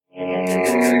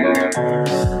Welcome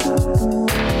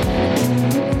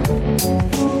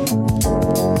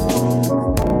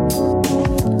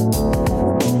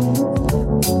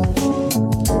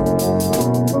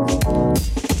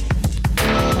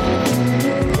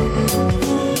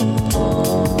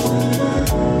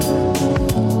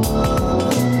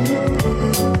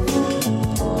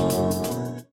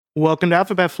to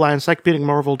Alphabet Fly, an encyclopedic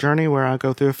Marvel journey where I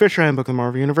go through a Fisher Handbook of the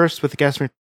Marvel Universe with the guests,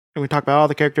 and we talk about all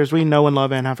the characters we know and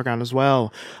love and have forgotten as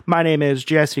well. My name is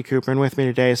Jesse Cooper, and with me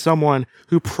today is someone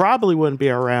who probably wouldn't be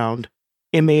around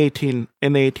in the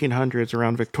 1800s,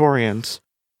 around Victorians.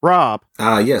 Rob.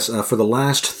 Yes, for the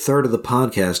last third of the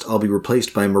podcast, I'll be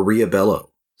replaced by Maria Bello.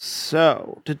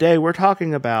 So, today we're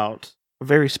talking about a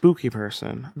very spooky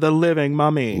person, the living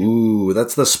mummy. Ooh,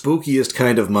 that's the spookiest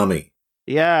kind of mummy.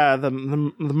 Yeah, the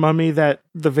mummy that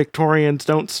the Victorians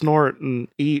don't snort and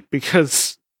eat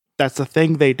because that's a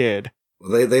thing they did.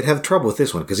 Well, they'd have trouble with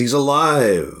this one because he's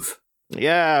alive.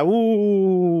 Yeah,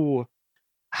 ooh.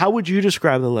 How would you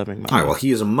describe the living mummy? All right, well, he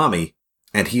is a mummy,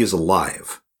 and he is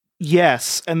alive.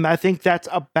 Yes, and I think that's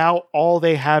about all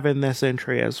they have in this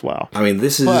entry as well. I mean,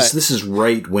 this is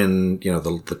right when,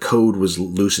 the code was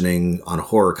loosening on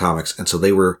horror comics, and so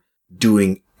they were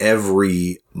doing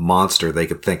every monster they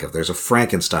could think of. There's a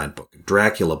Frankenstein book, a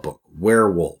Dracula book,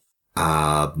 werewolf,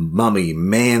 mummy,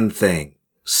 man-thing,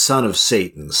 son of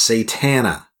Satan,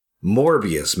 Satana,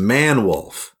 Morbius,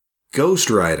 Man-Wolf, Ghost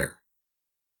Rider.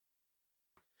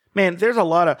 Man, there's a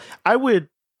lot of... I would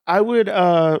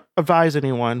advise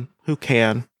anyone who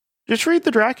can, just read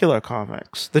the Dracula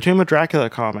comics, the Tomb of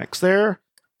Dracula comics. They're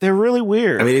really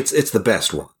weird. I mean, it's the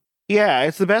best one. Yeah,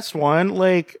 it's the best one.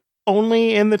 Like,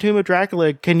 only in the Tomb of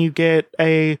Dracula can you get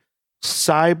a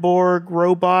cyborg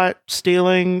robot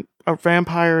stealing a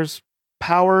vampire's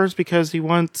powers because he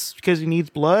needs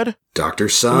blood. Dr.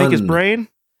 Sun. To make his brain.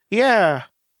 Yeah.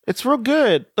 It's real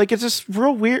good. Like, it's just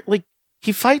real weird. Like,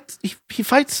 he fights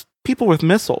people with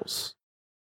missiles.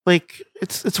 Like,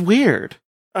 it's weird.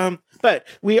 But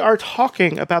we are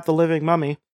talking about the living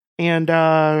mummy. And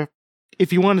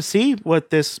if you want to see what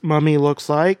this mummy looks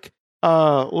like,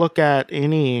 look at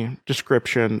any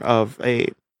description of a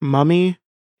mummy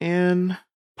in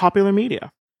popular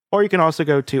media. Or you can also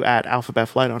go to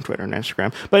 @AlphabetFlight on Twitter and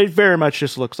Instagram. But it very much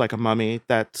just looks like a mummy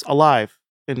that's alive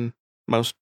in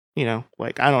most, I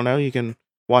don't know, you can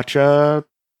watch a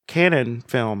Canon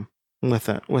film with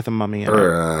a mummy in it.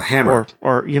 Or a hammer.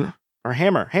 Or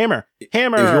Hammer. If you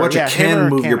watch a Canon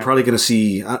movie, you're probably going to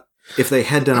see, if they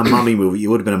had done a mummy movie, it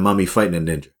would have been a mummy fighting a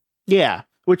ninja. Yeah,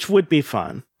 which would be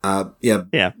fun.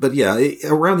 Yeah. But yeah,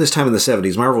 around this time in the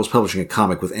 70s, Marvel was publishing a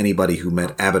comic with anybody who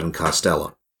met Abbott and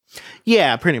Costello.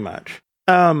 Yeah, pretty much.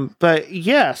 But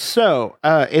yeah, so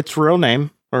its real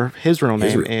name, or his real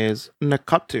name, is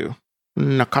Nakatu.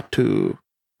 Nakatu.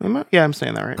 Yeah, I'm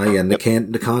saying that right. Yeah,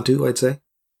 Nakatu, I'd say.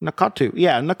 Nakatu.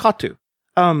 Yeah, Nakatu.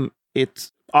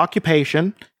 Its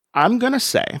occupation, I'm gonna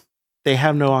say they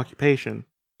have no occupation,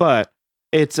 but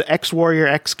it's ex-warrior,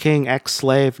 ex-king,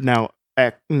 ex-slave, now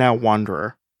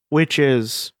wanderer. Which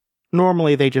is,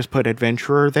 normally they just put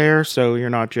adventurer there, so you're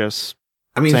not just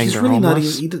he's really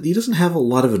homeless. He doesn't have a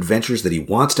lot of adventures that he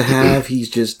wants to have.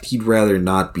 He'd rather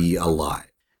not be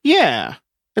alive. Yeah,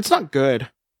 it's not good.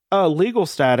 Legal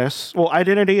status, well,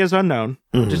 identity is unknown.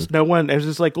 Mm-hmm. Just no one, it's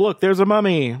just like, look, there's a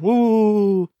mummy.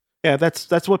 Woo! Yeah,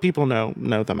 that's what people know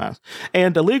them as.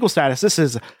 And the legal status, this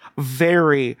is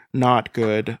very not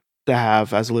good to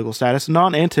have as a legal status.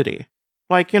 Non-entity.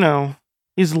 Like,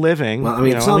 he's living. Well, I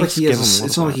mean, it's not like he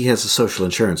has a social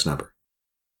insurance number.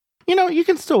 You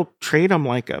can still treat him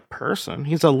like a person.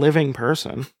 He's a living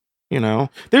person.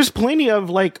 There's plenty of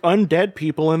undead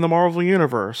people in the Marvel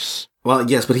universe. Well,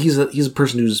 yes, but he's a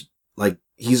person who's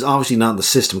he's obviously not in the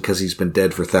system because he's been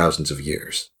dead for thousands of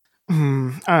years.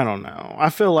 I don't know. I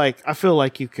feel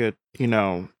like you could,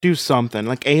 do something.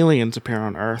 Like aliens appear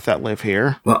on Earth that live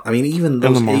here. Well, I mean, even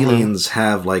those aliens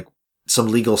have some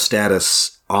legal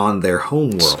status on their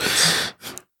home worlds.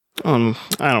 I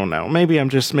don't know. Maybe I'm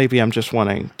just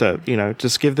wanting to,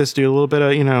 just give this dude a little bit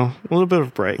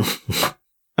of break.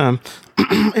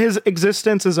 His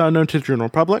existence is unknown to the general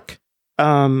public.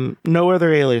 No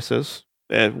other aliases.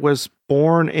 It was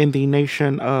born in the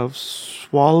nation of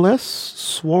Swarilies?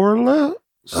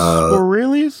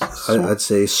 I'd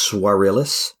say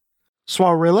Swarilies.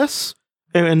 Swarilies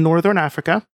in northern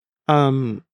Africa.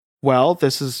 Well,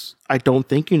 I don't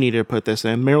think you need to put this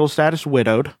in. Marital status,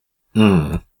 widowed.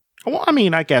 Well, I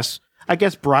mean, I guess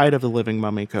Bride of the Living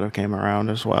Mummy could have came around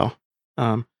as well.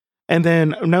 And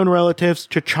then known relatives,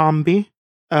 Chichambi,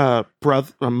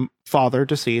 father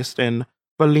deceased, and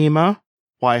Balima,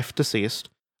 wife deceased.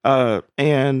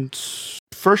 And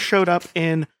first showed up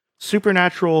in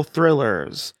Supernatural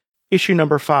Thrillers, issue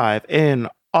number 5 in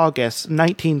August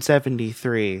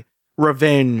 1973.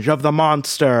 Revenge of the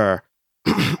Monster,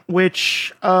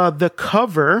 which the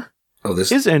cover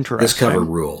is interesting. This cover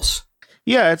rules.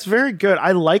 Yeah, it's very good.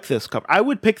 I like this cover. I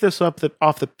would pick this up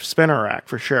off the spinner rack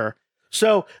for sure.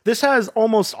 So this has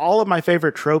almost all of my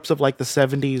favorite tropes of like the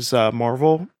 70s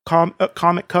Marvel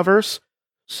comic covers.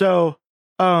 So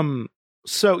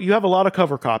you have a lot of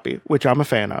cover copy, which I'm a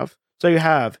fan of. So you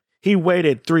have, he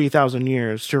waited 3,000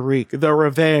 years to wreak the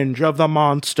revenge of the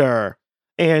monster.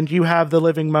 And you have the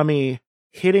living mummy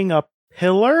hitting a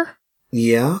pillar.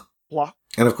 Yeah. Block.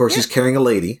 And of course, he's carrying a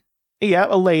lady. Yeah,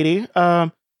 a lady.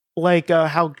 Like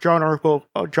how John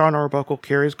Arbuckle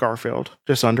carries Garfield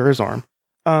just under his arm.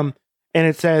 And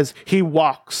it says, he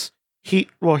walks. He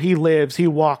lives, he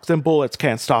walks, and bullets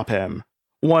can't stop him.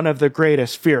 One of the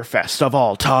greatest fear fests of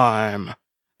all time.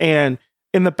 And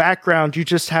in the background, you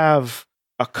just have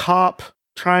a cop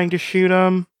trying to shoot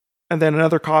him, and then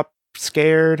another cop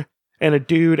scared, and a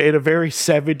dude in a very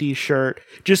 70s shirt.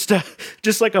 Just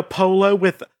like a polo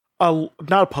with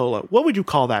not a polo. What would you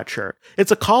call that shirt?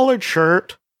 It's a collared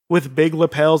shirt with big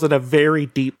lapels and a very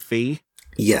deep V.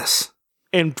 Yes.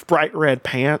 And bright red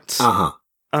pants.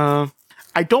 Uh-huh.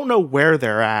 I don't know where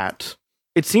they're at.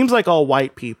 It seems like all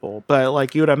white people, but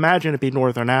like you would imagine it'd be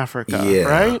Northern Africa,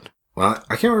 right? Well,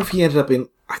 I can't remember if he ended up in.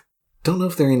 I don't know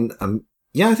if they're in.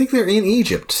 Yeah, I think they're in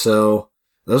Egypt. So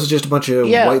those are just a bunch of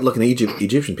white-looking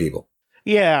Egyptian people.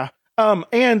 Yeah.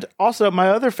 And also my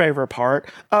other favorite part,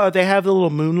 they have the little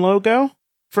moon logo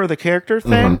for the character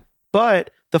thing. Mm-hmm.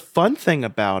 But the fun thing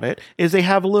about it is they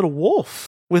have a little wolf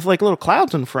with like little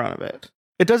clouds in front of it.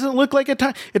 It doesn't look like they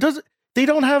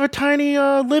don't have a tiny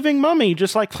living mummy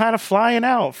just like kind of flying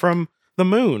out from the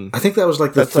moon. I think that was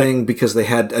like the thing because they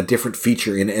had a different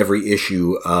feature in every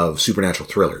issue of Supernatural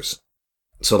Thrillers.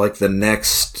 So like the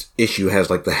next issue has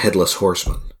like the Headless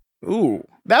Horseman. Ooh,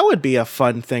 that would be a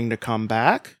fun thing to come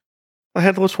back. The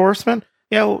Headless Horseman?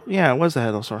 Yeah, it was the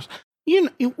Headless Horseman.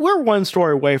 We're one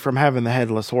story away from having the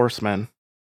Headless Horseman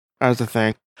as a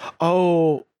thing.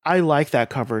 Oh, I like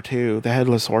that cover too, the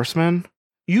Headless Horseman.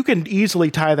 You can easily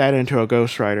tie that into a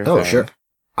Ghost Rider thing. Oh, sure.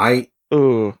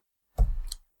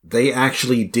 They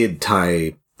actually did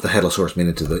tie the Headless Horseman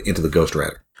into the Ghost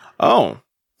Rider. Oh.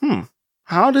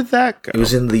 How did that go? It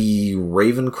was in the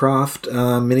Ravencroft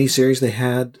miniseries they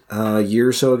had a year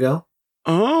or so ago.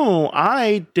 Oh,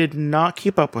 I did not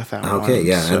keep up with that one. Okay,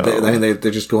 yeah. So. And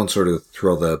they're just going sort of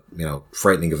through all the,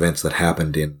 frightening events that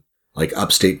happened in, like,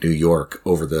 upstate New York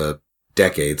over the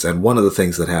decades. And one of the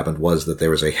things that happened was that there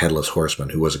was a Headless Horseman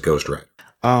who was a Ghost Rider.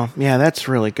 Oh, yeah, that's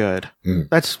really good. Mm.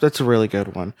 That's a really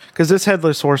good one. Because this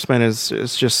Headless Horseman is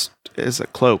a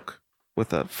cloak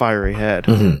with a fiery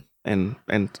head and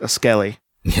a skelly.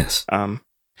 Yes. Okay.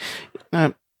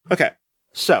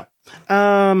 So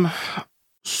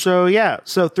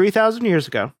 3,000 years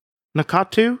ago,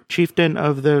 Nakatu, chieftain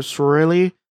of the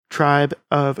Swarili tribe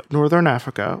of Northern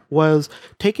Africa, was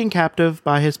taken captive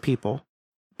by his people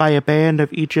by a band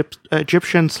of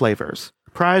Egyptian slavers.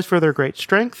 Prized for their great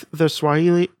strength, the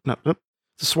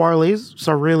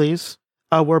Swarilis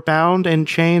were bound in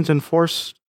chains and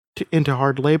forced into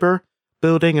hard labor,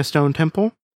 building a stone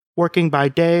temple. Working by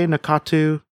day,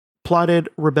 Nakatu plotted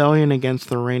rebellion against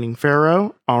the reigning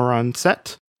pharaoh,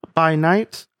 Aron-Set. By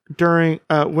night,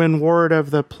 when word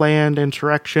of the planned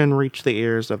insurrection reached the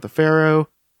ears of the pharaoh,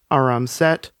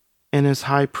 Aron-Set and his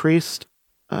high priest,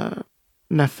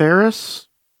 Nephris,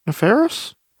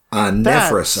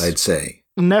 I'd say.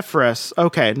 Nephris.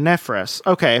 Okay, Nephris.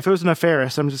 Okay, if it was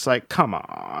Nephris, I'm just like, come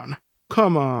on.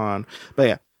 But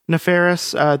yeah,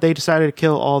 Nephris, they decided to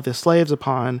kill all the slaves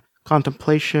upon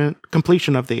completion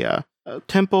of the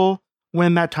temple.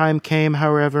 When that time came,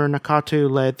 however, Nakatu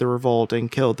led the revolt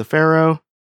and killed the pharaoh.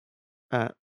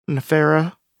 I'd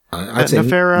say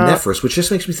Nephris, which just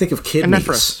makes me think of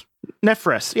kidneys.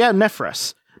 Nephris. Yeah,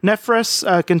 Nephris.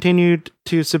 Nephris continued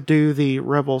to subdue the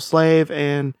rebel slave,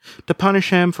 and to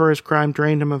punish him for his crime,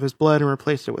 drained him of his blood and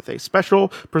replaced it with a special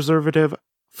preservative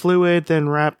fluid, then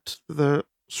wrapped the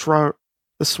Swarilis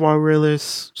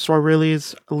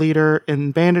leader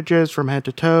in bandages from head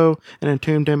to toe, and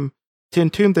entombed him to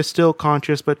entomb the still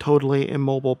conscious but totally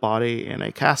immobile body in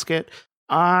a casket.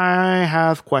 I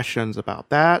have questions about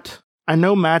that. I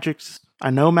know magic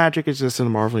exists in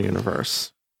the Marvel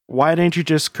Universe. Why didn't you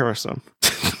just curse him?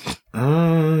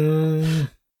 I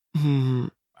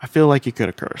feel like you could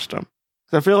have cursed him.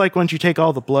 I feel like once you take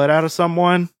all the blood out of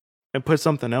someone and put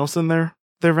something else in their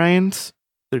veins,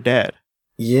 they're dead.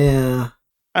 Yeah.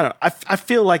 I don't know. I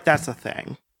feel like that's a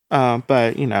thing.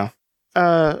 But,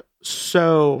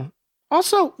 so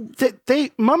Also,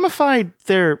 they mummified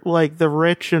their like the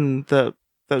rich and the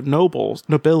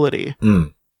nobility.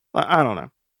 I don't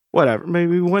know. Whatever.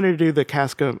 Maybe we wanted to do the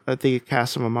cask of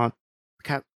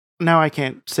now I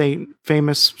can't say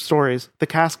famous stories. The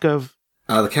cask of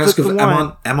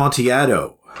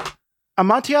Amontillado.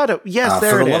 Amontillado. Yes,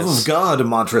 there it is. For the love of God,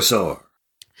 Montresor.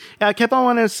 Yeah, I kept on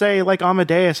wanting to say like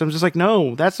Amadeus. I'm just like,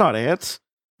 no, that's not it.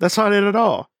 That's not it at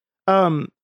all.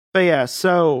 But yeah,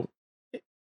 so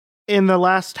in the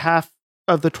last half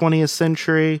of the 20th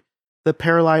century, the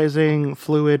paralyzing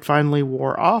fluid finally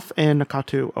wore off, and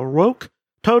Nakatu awoke,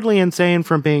 totally insane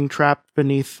from being trapped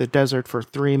beneath the desert for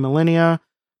 3 millennia.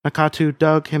 Nakatu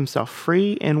dug himself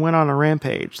free and went on a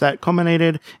rampage that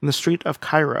culminated in the street of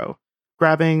Cairo.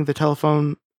 Grabbing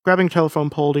telephone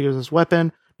pole to use as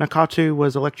weapon, Nakatu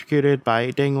was electrocuted by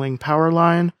a dangling power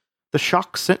line. The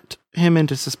shock sent him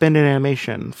into suspended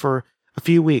animation for a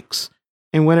few weeks,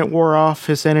 and when it wore off,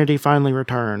 his sanity finally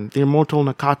returned. The immortal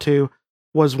Nakatu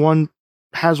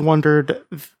has wandered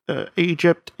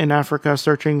Egypt and Africa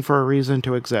searching for a reason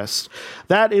to exist.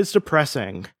 That is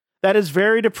depressing. That is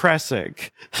very depressing.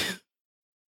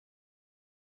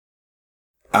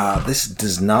 This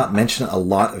does not mention a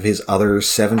lot of his other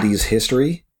 70s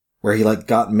history, where he like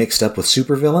got mixed up with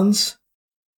supervillains.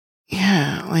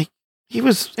 Yeah, like he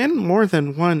was in more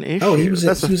than one issue. Oh, he was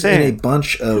in a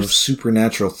bunch of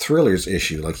supernatural thrillers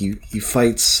issue. Like he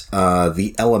fights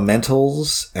the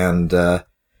elementals, and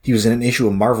he was in an issue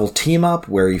of Marvel Team Up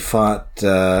where he fought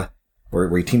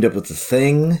where he teamed up with the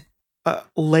Thing.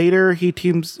 Later, he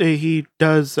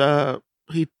does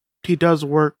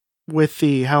work with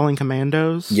the Howling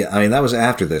Commandos. Yeah, I mean that was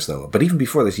after this though. But even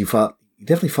before this, he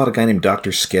definitely fought a guy named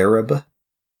Dr. Scarab.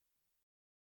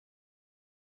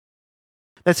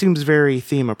 That seems very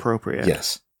theme appropriate.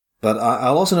 Yes. But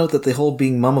I'll also note that the whole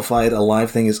being mummified alive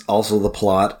thing is also the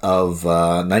plot of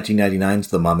 1999's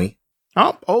The Mummy.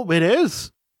 Oh, it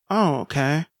is? Oh,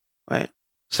 okay. Wait.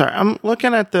 Sorry, I'm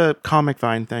looking at the Comic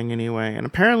Vine thing anyway, and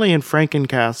apparently in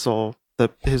Frankencastle,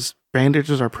 his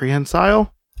bandages are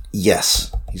prehensile.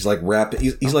 Yes. He's like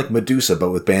he's like Medusa,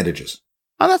 but with bandages.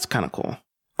 Oh, that's kind of cool.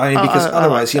 I mean, because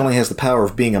otherwise he only has the power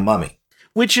of being a mummy.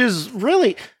 Which is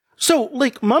really... So,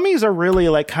 like, mummies are really,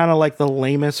 like, kind of like the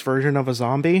lamest version of a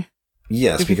zombie.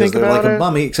 Yes, because they're like a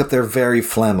mummy, except they're very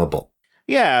flammable.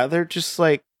 Yeah, they're just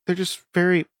very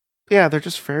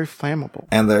flammable.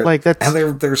 And they're like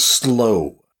they're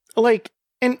slow. Like,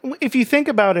 and if you think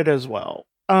about it as well,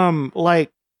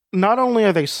 like, not only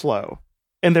are they slow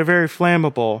and they're very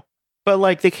flammable, but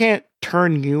like they can't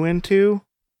turn you into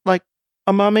like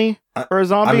a mummy or a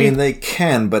zombie. I mean, they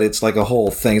can, but it's like a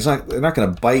whole thing. They're not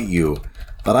going to bite you.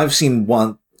 But I've seen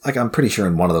one, like I'm pretty sure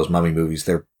in one of those mummy movies,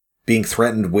 they're being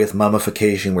threatened with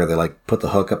mummification, where they like put the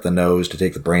hook up the nose to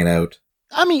take the brain out.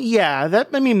 I mean, yeah,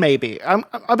 maybe.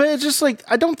 But it's just like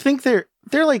I don't think they're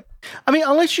like. I mean,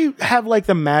 unless you have like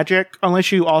the magic,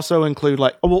 unless you also include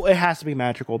like, well, it has to be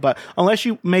magical, but unless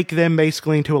you make them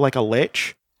basically into like a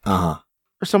lich, or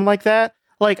something like that.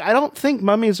 Like, I don't think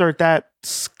mummies are that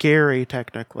scary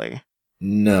technically.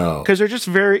 No, because they're just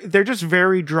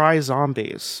very dry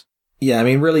zombies. Yeah, I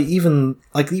mean, really, even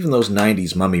those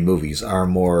 90s mummy movies are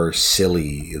more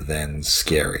silly than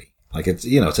scary. Like, it's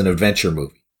an adventure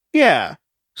movie. Yeah.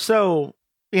 So,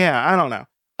 yeah, I don't know.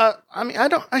 I mean,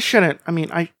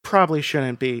 I probably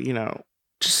shouldn't be,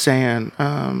 just saying,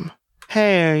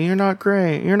 hey, you're not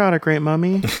great. You're not a great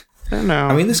mummy. No.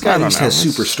 I mean, this guy at least has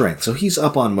super strength, so he's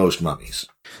up on most mummies.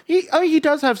 He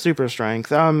does have super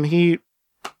strength. He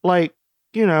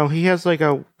has like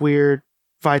a weird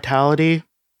vitality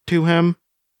to him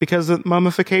because of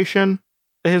mummification.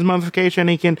 His mummification,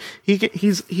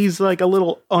 he's like a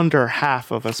little under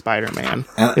half of a Spider-Man.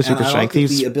 And super strength.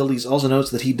 The abilities also notes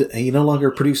that he no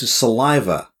longer produces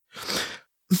saliva.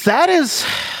 That is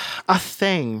a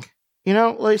thing,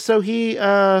 like so he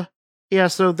so he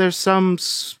has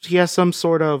some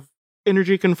sort of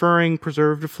energy conferring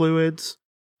preserved fluids.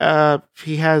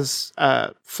 He has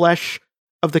flesh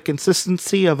of the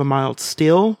consistency of a mild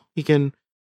steel. He can,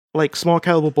 like, small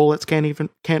caliber bullets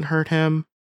can't hurt him.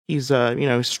 He's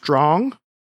strong,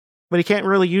 but he can't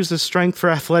really use his strength for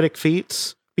athletic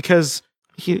feats because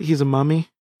he's a mummy.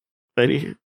 But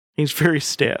he's very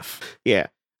stiff. Yeah.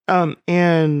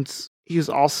 And he's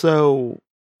also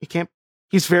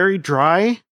he's very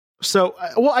dry. So,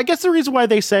 well, I guess the reason why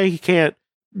they say he can't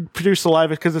produce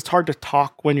saliva is because it's hard to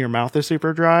talk when your mouth is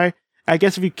super dry. I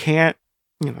guess if you can't,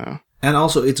 And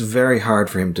also, it's very hard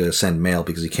for him to send mail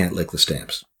because he can't lick the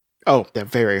stamps. Oh, they're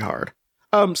very hard.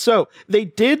 So they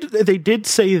did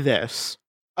say this.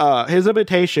 His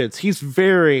limitations: he's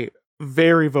very,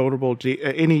 very vulnerable to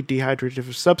any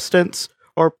dehydrative substance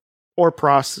or or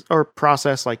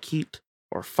process like heat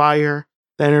or fire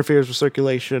that interferes with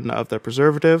circulation of the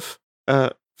preservative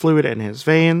fluid in his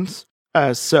veins.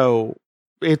 So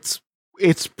it's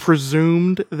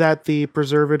presumed that the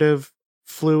preservative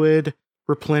fluid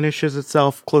replenishes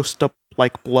itself close to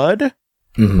like blood.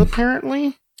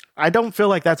 Apparently, I don't feel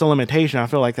like that's a limitation. I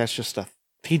feel like that's just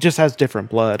he just has different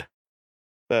blood.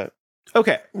 But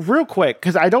okay, real quick,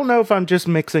 because I don't know if I'm just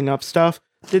mixing up stuff.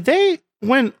 Did they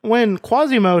when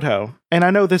Quasimodo, and I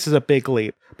know this is a big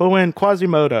leap, but when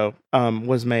Quasimodo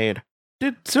was made,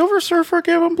 did Silver Surfer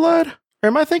give him blood? Or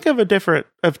am I thinking of a different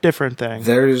thing?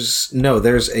 There's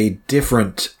a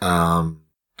different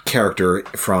character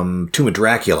from Tomb of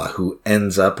Dracula who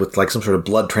ends up with like some sort of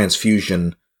blood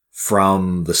transfusion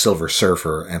from the Silver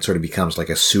Surfer and sort of becomes like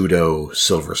a pseudo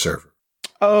Silver Surfer.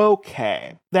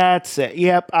 Okay, that's it.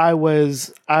 Yep, I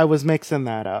was mixing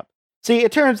that up. See,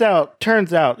 it turns out,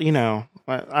 you know,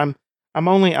 I'm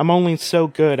only so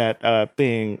good at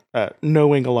being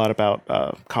knowing a lot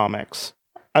about comics.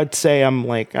 I'd say I'm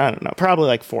like, I don't know, probably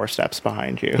like 4 steps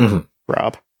behind you,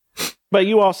 Rob. But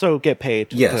you also get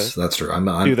paid. Yes, that's true. I'm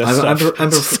a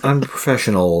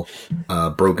professional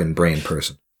broken brain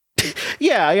person.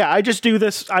 Yeah. I just do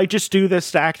this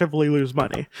to actively lose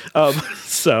money.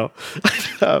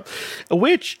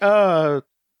 Which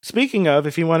speaking of,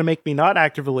 if you want to make me not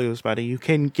actively lose money, you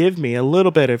can give me a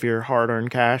little bit of your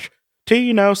hard-earned cash to,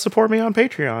 you know, support me on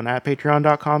Patreon at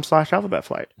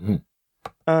patreon.com/alphabetflight.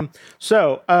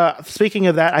 Speaking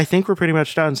of that, I think we're pretty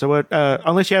much done. So what,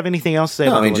 unless you have anything else to say?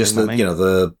 No, I mean, just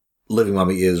the Living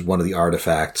Mummy is one of the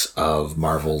artifacts of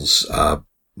Marvel's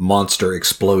monster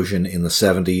explosion in the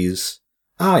 70s.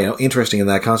 Interesting in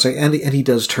that concept. And he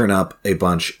does turn up a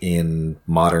bunch in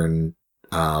modern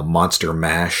monster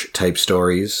mash type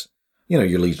stories. You know,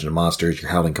 your Legion of Monsters, your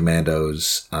Howling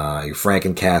Commandos, your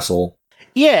Frankencastle.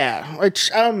 Yeah, which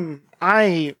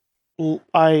I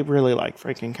really like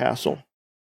Frankencastle.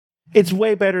 It's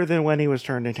way better than when he was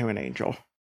turned into an angel.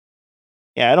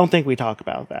 Yeah, I don't think we talk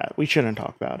about that. We shouldn't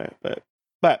talk about it, but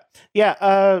yeah.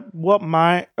 So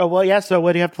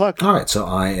what do you have to plug? All right, so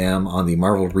I am on the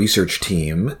Marvel research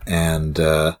team, and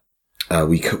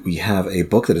we have a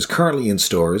book that is currently in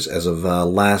stores as of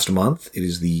last month. It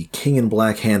is the King in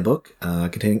Black Handbook,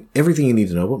 containing everything you need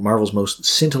to know about Marvel's most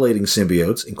scintillating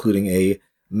symbiotes, including a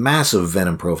massive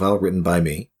Venom profile written by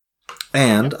me.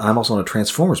 And I'm also on a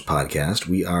Transformers podcast.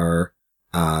 We are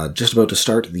just about to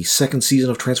start the 2nd season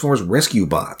of Transformers Rescue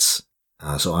Bots.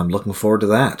 So I'm looking forward to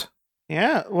that.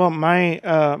 Yeah, well, my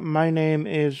name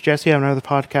is Jesse. I have another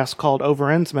podcast called Over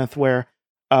Innsmouth, where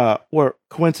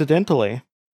coincidentally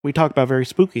we talk about very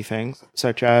spooky things,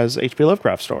 such as H.P.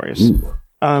 Lovecraft stories. Ooh.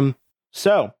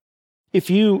 So if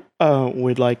you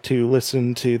would like to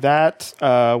listen to that,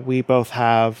 we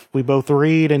both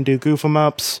read and do goof 'em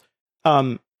ups.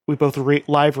 We both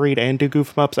live read and do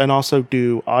goof 'em ups, and also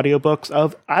do audiobooks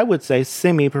of, I would say,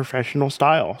 semi-professional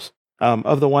styles,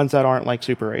 of the ones that aren't like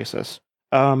super racist.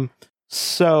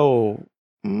 So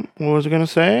what was I going to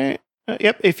say?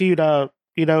 Yep. If you'd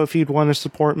want to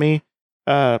support me,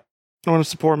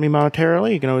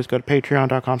 monetarily, you can always go to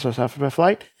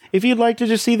patreon.com/alphabetflight. If you'd like to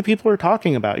just see the people we're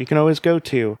talking about, you can always go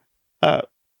to, at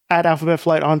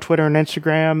alphabetflight on Twitter and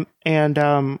Instagram.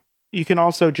 And, you can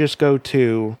also just go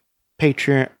to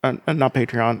Patreon, not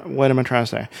Patreon. What am I trying to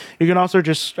say? You can also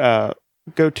just,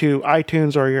 go to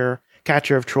iTunes or your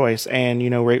catcher of choice and,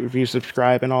 rate, review,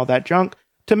 subscribe, and all that junk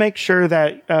to make sure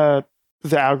that the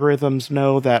algorithms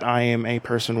know that I am a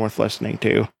person worth listening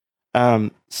to.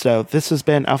 So this has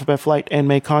been Alphabet Flight, and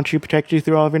may Khonshu protect you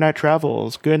through all of your night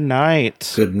travels. Good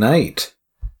night. Good night.